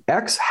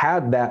 X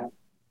had that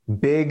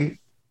big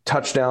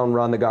touchdown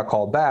run that got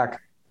called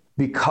back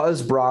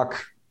because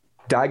Brock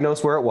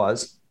diagnosed where it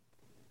was.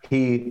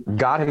 He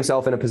got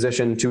himself in a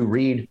position to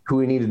read who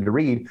he needed to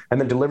read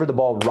and then deliver the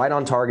ball right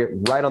on target,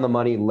 right on the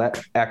money,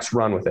 let X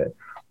run with it.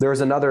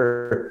 There's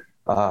another,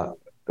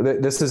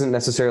 this isn't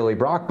necessarily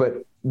Brock,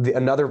 but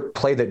another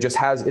play that just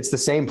it's the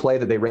same play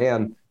that they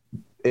ran.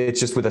 It's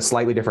just with a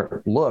slightly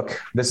different look.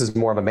 This is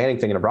more of a Manning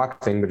thing and a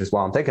Brock thing, but just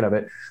while I'm thinking of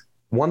it,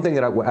 one thing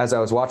that as I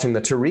was watching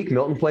the Tariq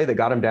Milton play that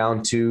got him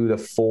down to the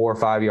 4 or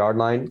 5 yard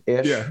line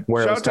ish,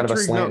 where it was kind of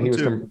a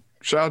slant.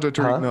 Shout out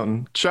to Tariq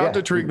Milton. Shout out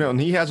to Tariq Milton.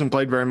 He hasn't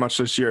played very much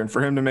this year, and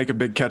for him to make a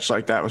big catch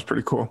like that was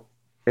pretty cool.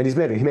 And he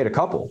made a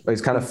couple.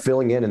 He's kind of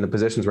filling in the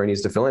positions where he needs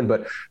to fill in.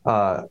 But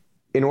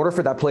in order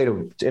for that play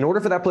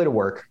to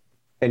work,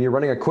 and you're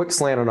running a quick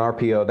slant on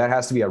RPO, that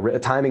has to be a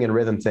timing and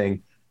rhythm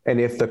thing. And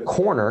if the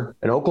corner,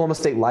 and Oklahoma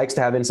State likes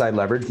to have inside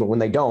leverage, but when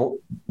they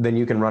don't, then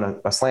you can run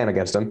a slant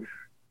against them.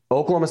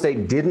 Oklahoma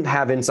State didn't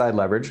have inside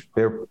leverage.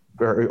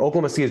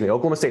 Oklahoma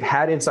State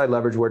had inside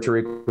leverage where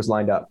Tariq was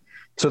lined up.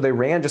 So they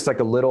ran just like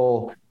a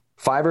little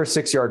 5 or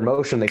 6 yard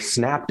motion. They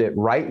snapped it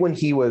right when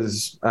he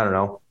was,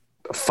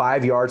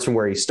 5 yards from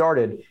where he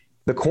started.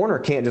 The corner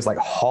can't just like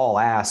haul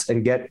ass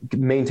and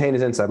maintain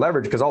his inside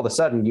leverage, because all of a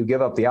sudden you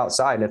give up the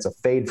outside and it's a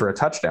fade for a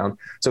touchdown.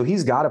 So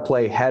he's got to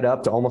play head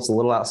up to almost a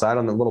little outside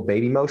on the little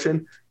baby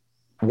motion.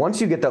 Once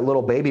you get that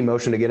little baby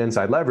motion to get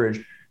inside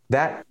leverage,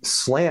 that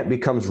slant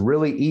becomes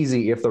really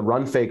easy if the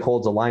run fake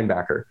holds a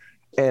linebacker.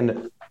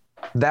 And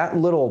that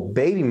little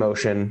baby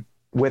motion,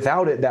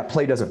 without it, that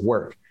play doesn't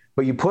work.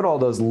 But you put all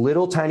those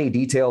little tiny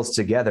details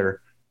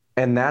together,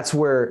 and that's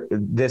where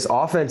this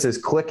offense is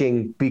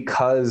clicking,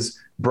 because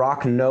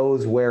Brock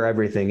knows where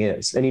everything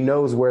is, and he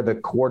knows where the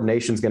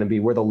coordination is going to be,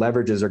 where the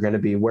leverages are going to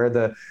be, where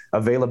the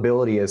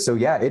availability is. So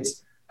yeah,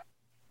 it's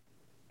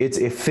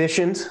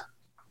efficient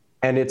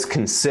and it's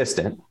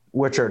consistent,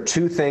 which are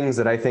two things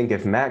that I think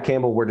if Matt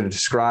Campbell were to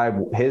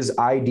describe his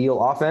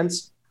ideal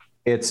offense,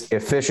 it's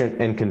efficient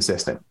and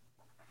consistent.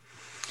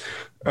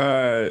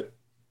 All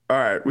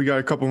right, we got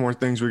a couple more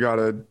things we got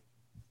to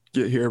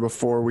get here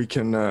before we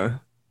can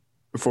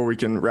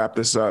wrap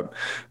this up.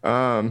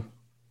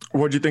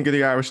 What'd you think of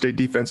the Iowa State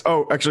defense?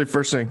 Oh, actually,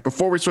 first thing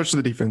before we switch to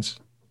the defense,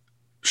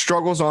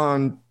 struggles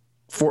on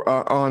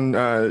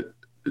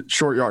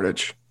short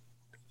yardage.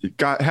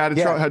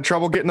 Had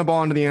trouble getting the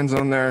ball into the end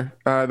zone there.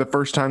 The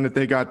first time that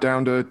they got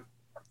down to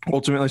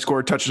ultimately score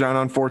a touchdown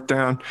on 4th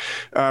down.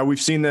 We've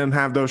seen them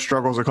have those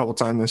struggles a couple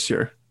times this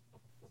year.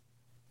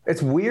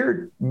 It's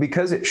weird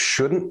because it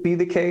shouldn't be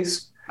the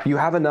case. You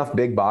have enough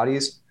big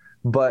bodies,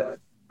 but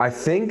I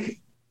think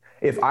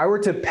if I were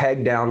to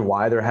peg down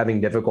why they're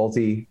having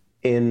difficulty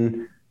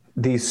in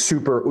these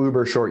super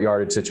uber short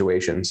yardage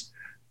situations,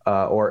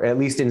 or at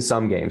least in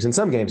some games. In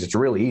some games, it's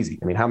really easy.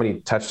 I mean, how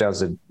many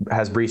touchdowns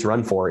has Brees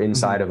run for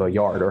inside of a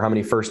yard, or how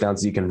many first downs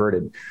has he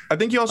converted? I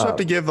think you also have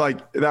to give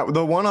like that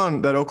the one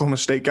on that Oklahoma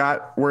State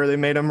got where they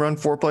made him run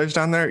 4 plays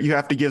down there. You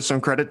have to give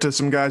some credit to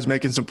some guys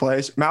making some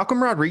plays.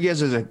 Malcolm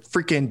Rodriguez is a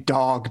freaking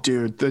dog,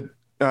 dude. The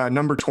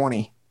number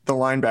 20, the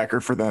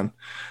linebacker for them.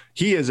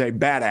 He is a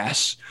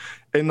badass.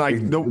 And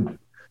like the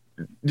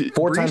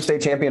 4-time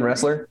state champion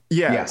wrestler.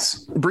 Yeah.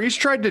 Yes. Brees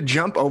tried to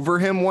jump over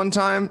him one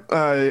time.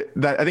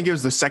 That I think it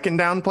was the second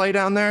down play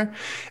down there.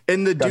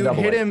 And the dude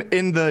hit him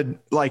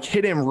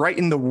hit him right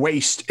in the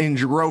waist and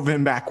drove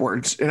him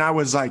backwards. And I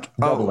was like,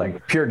 double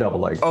leg, pure double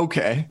leg.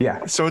 Okay.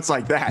 Yeah. So it's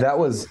like that. That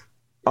was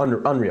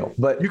unreal.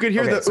 But you could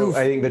hear oof.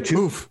 I think the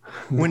oof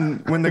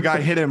when the guy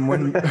hit him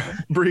when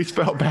Brees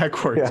fell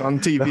backwards on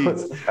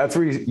TV. That's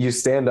where you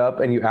stand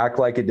up and you act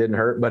like it didn't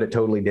hurt, but it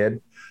totally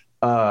did.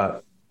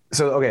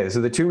 So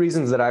the two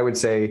reasons that I would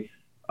say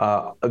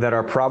that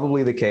are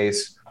probably the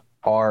case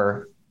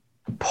are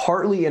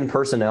partly in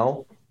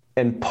personnel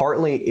and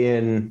partly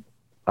in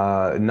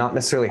not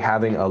necessarily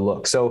having a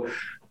look. So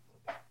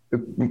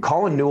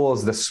Colin Newell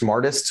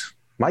is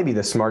might be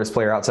the smartest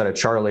player outside of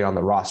Charlie on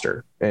the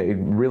roster, a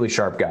really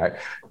sharp guy,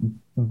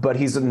 but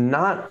he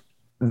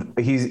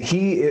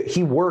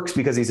works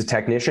because he's a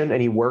technician,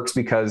 and he works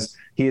because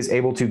he is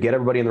able to get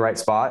everybody in the right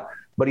spot.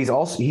 But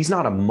he's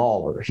not a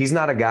mauler. He's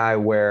not a guy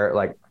where,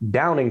 like,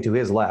 Downing to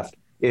his left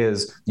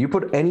is you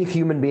put any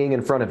human being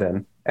in front of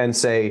him and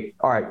say,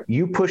 all right,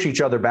 you push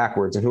each other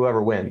backwards and whoever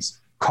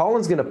wins.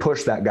 Colin's going to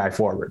push that guy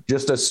forward.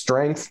 Just a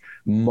strength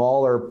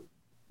mauler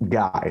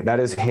guy. That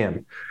is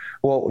him.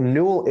 Well,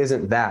 Newell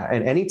isn't that.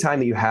 And anytime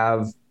that you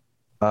have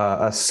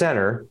a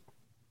center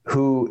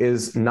who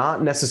is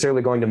not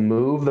necessarily going to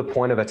move the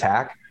point of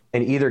attack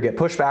and either get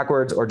pushed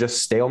backwards or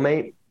just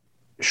stalemate,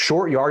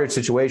 short yardage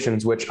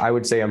situations, which I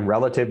would say I'm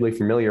relatively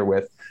familiar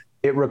with,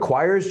 it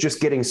requires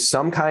just getting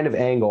some kind of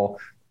angle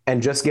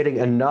and just getting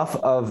enough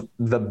of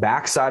the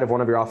backside of one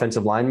of your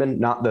offensive linemen,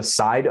 not the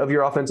side of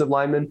your offensive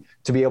lineman,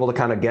 to be able to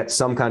kind of get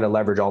some kind of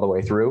leverage all the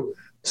way through.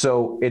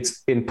 So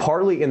it's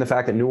partly in the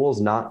fact that Newell's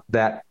not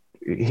that,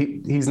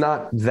 he's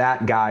not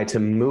that guy to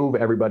move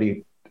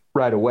everybody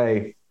right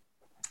away.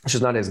 It's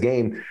just not his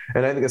game.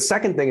 And I think the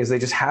second thing is they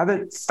just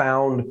haven't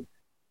found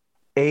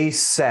a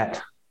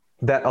set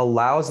that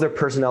allows their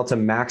personnel to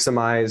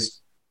maximize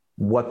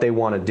what they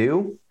want to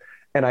do.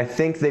 And I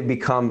think they've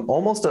become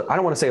almost, I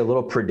don't want to say a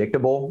little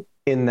predictable,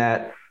 in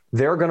that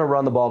they're going to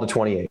run the ball to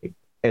 28.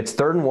 It's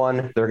 3rd and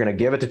 1. They're going to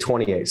give it to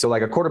 28. So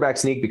like a quarterback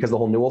sneak, because the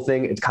whole Newell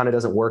thing, it kind of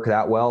doesn't work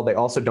that well. They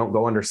also don't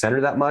go under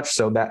center that much.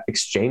 So that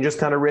exchange is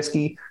kind of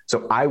risky.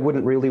 So I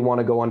wouldn't really want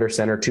to go under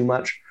center too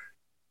much.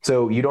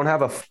 So you don't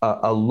have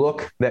a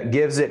look that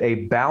gives it a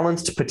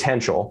balanced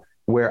potential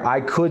where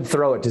I could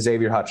throw it to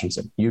Xavier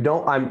Hutchinson.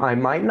 I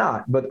might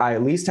not, but I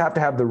at least have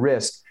to have the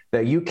risk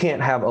that you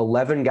can't have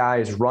 11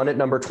 guys run at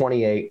number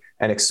 28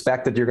 and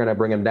expect that you're going to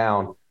bring him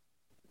down.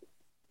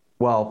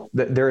 Well,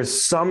 there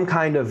is some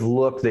kind of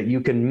look that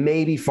you can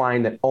maybe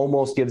find that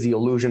almost gives the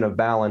illusion of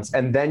balance.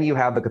 And then you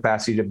have the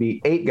capacity to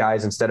beat 8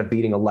 guys instead of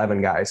beating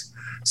 11 guys.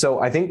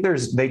 So I think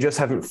they just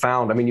haven't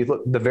found, I mean, you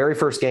look, the very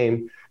first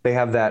game, they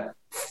have that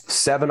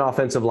 7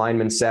 offensive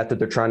linemen set that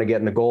they're trying to get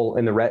in the goal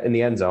in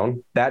the end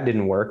zone. That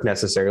didn't work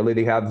necessarily.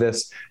 They have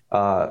this,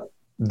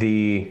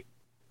 the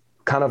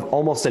kind of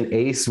almost an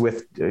ace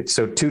with,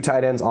 so 2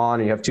 tight ends on,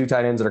 and you have 2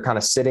 tight ends that are kind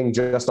of sitting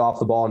just off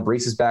the ball, and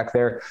Brees is back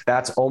there.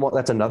 That's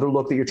another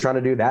look that you're trying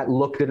to do. That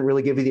look didn't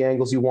really give you the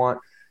angles you want.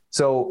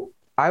 So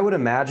I would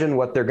imagine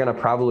what they're going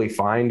to probably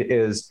find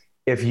is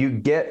if you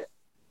get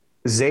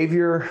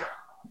Xavier,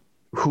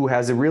 who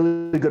has a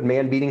really good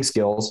man beating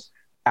skills,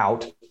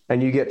 out,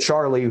 and you get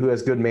Charlie, who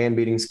has good man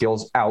beating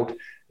skills, out,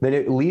 then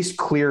it at least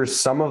clears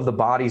some of the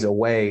bodies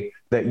away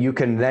that you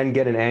can then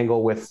get an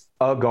angle with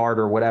a guard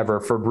or whatever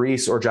for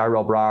Brees or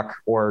Jyrell Brock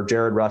or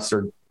Jared Russ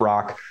or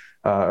Brock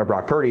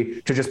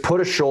Purdy to just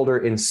put a shoulder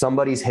in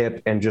somebody's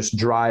hip and just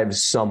drive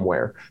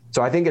somewhere.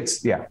 So I think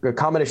it's, a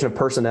combination of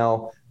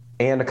personnel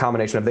and a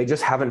combination of, they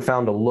just haven't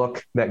found a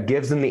look that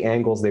gives them the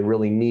angles they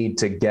really need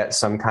to get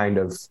some kind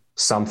of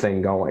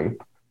something going.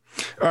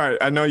 All right.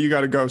 I know you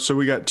got to go. So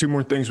we got 2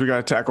 more things we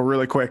got to tackle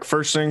really quick.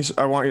 First things,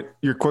 I want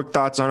your quick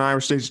thoughts on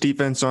Iowa State's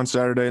defense on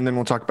Saturday, and then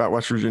we'll talk about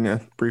West Virginia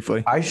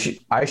briefly.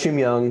 Isham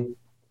Young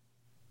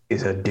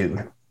is a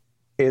dude.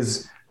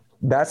 The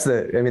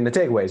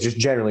takeaway is just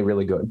generally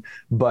really good.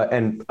 But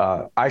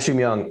Isham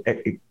Young,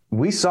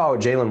 we saw what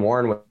Jaylen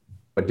Warren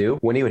would do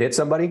when he would hit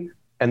somebody,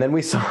 and then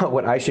we saw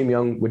what Isham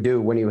Young would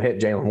do when he would hit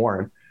Jaylen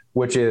Warren,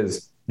 which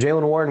is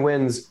Jaylen Warren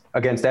wins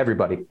against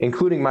everybody,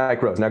 including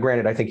Mike Rose. Now,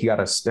 granted, I think he got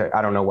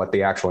I don't know what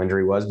the actual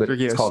injury was, but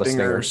it's called a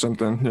stinger or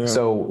something. Yeah.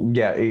 So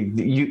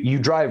you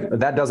drive,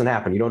 that doesn't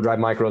happen. You don't drive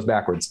Mike Rose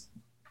backwards,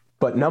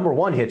 but number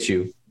 1 hits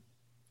you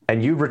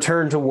and you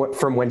return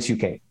from whence you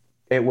came.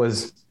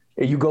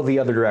 You go the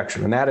other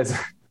direction. And that is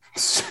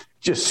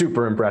just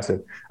super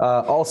impressive.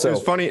 Also, it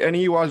was funny.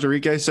 Eni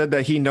Wazirike said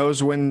that he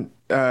knows when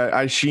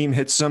Aisheem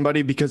hits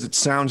somebody because it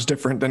sounds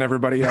different than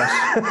everybody else.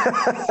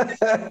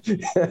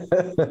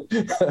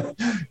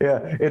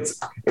 Yeah,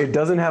 it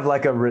doesn't have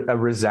like a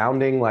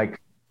resounding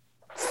like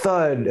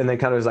thud, and then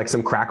kind of there's like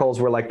some crackles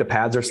where like the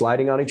pads are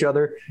sliding on each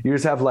other. You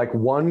just have like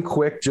one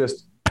quick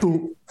just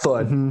boom,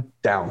 thud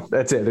down.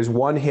 That's it. There's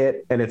one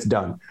hit and it's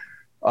done.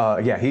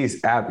 Yeah,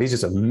 he's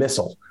just a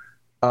missile.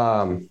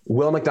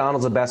 Will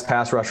McDonald's the best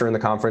pass rusher in the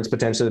conference,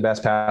 potentially the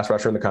best pass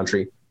rusher in the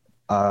country.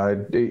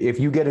 If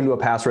you get into a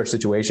pass rush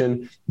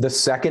situation, the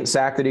second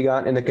sack that he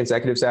got in the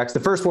consecutive sacks, the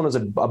first one was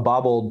a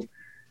bobbled.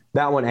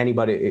 That one,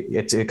 anybody,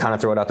 it kind of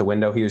throw it out the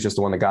window. He was just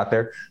the one that got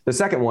there. The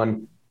second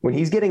one, when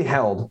he's getting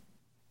held,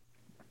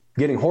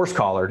 getting horse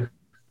collared,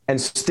 and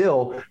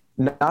still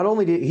not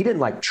only he didn't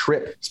like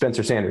trip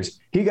Spencer Sanders,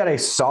 he got a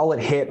solid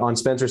hit on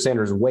Spencer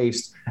Sanders'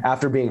 waist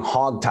after being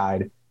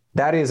hogtied.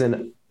 That is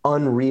an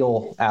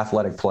unreal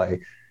athletic play.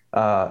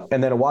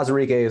 And then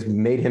Wazirike has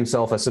made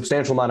himself a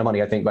substantial amount of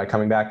money, I think, by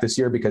coming back this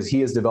year because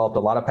he has developed a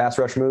lot of pass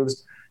rush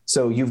moves.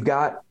 So you've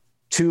got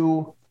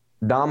two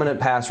dominant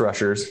pass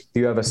rushers.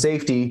 You have a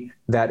safety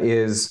that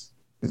is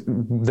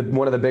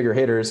one of the bigger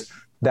hitters.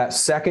 That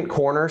second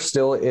corner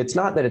still, it's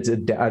not that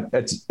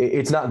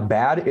it's not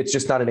bad. It's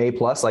just not an A+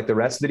 like the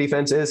rest of the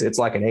defense is. It's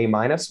like an A-,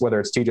 whether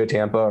it's TJ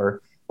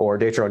Tampa or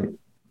Datron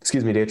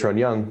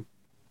Young.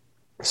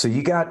 So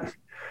you got,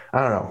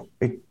 I don't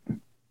know,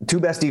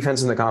 two best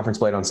defenses in the conference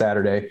played on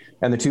Saturday,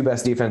 and the two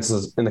best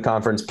defenses in the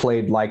conference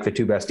played like the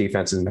two best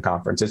defenses in the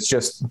conference. It's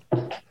just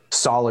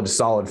solid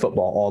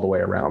football all the way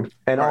around.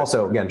 And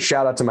also, again,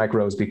 shout out to Mike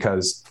Rose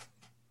because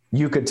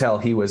you could tell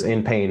he was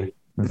in pain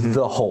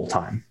the whole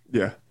time.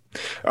 Yeah.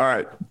 All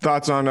right.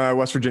 Thoughts on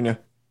West Virginia?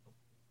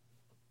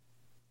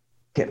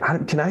 I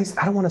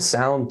don't want to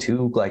sound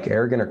too like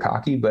arrogant or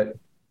cocky, but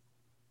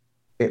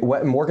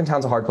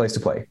Morgantown's a hard place to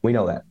play. We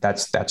know that.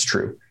 That's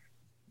true.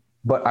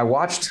 But I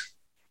watched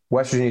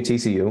West Virginia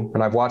TCU,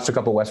 and I've watched a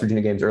couple of West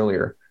Virginia games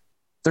earlier.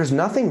 There's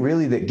nothing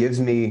really that gives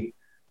me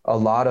a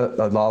lot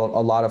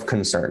of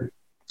concern.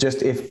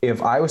 Just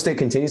if Iowa State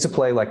continues to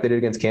play like they did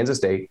against Kansas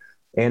State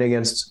and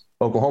against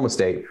Oklahoma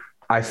State,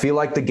 I feel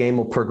like the game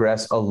will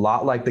progress a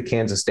lot like the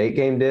Kansas State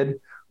game did,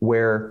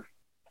 where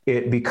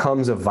it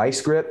becomes a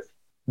vice grip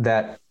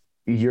that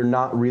you're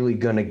not really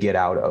going to get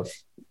out of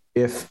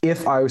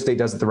if Iowa State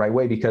does it the right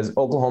way, because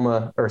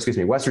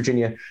West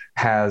Virginia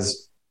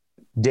has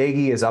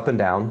Daggy is up and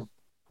down.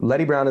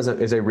 Letty Brown is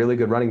a really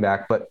good running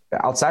back, but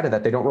outside of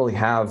that, they don't really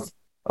have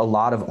a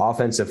lot of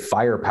offensive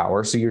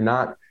firepower. So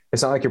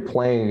it's not like you're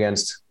playing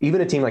against even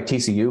a team like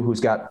TCU, who's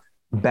got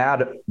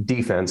bad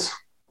defense,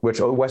 which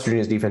West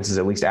Virginia's defense is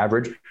at least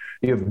average.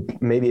 You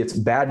have, maybe it's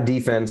bad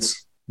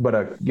defense,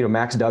 but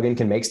Max Duggan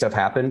can make stuff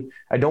happen.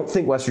 I don't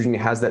think West Virginia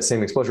has that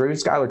same exposure. Even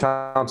Skylar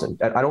Thompson,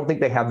 I don't think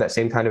they have that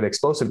same kind of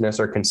explosiveness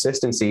or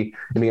consistency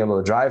in being able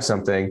to drive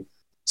something.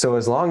 So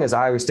as long as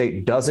Iowa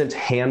State doesn't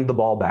hand the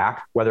ball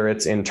back, whether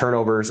it's in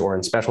turnovers or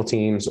in special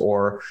teams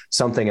or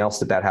something else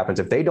that happens,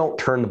 if they don't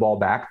turn the ball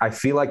back, I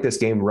feel like this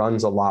game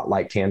runs a lot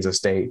like Kansas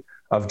State,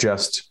 of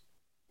just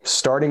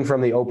starting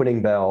from the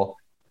opening bell.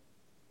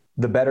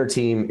 The better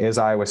team is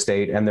Iowa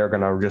State, and they're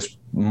going to just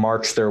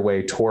march their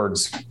way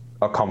towards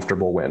a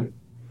comfortable win.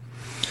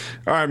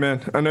 All right,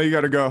 man. I know you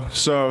got to go.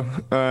 So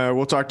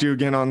we'll talk to you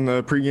again on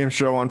the pregame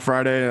show on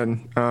Friday.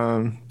 And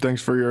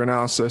thanks for your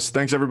analysis.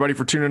 Thanks, everybody,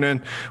 for tuning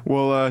in.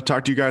 We'll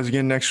talk to you guys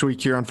again next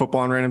week here on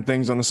Football and Random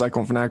Things on the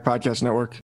Cyclone Fanatic Podcast Network.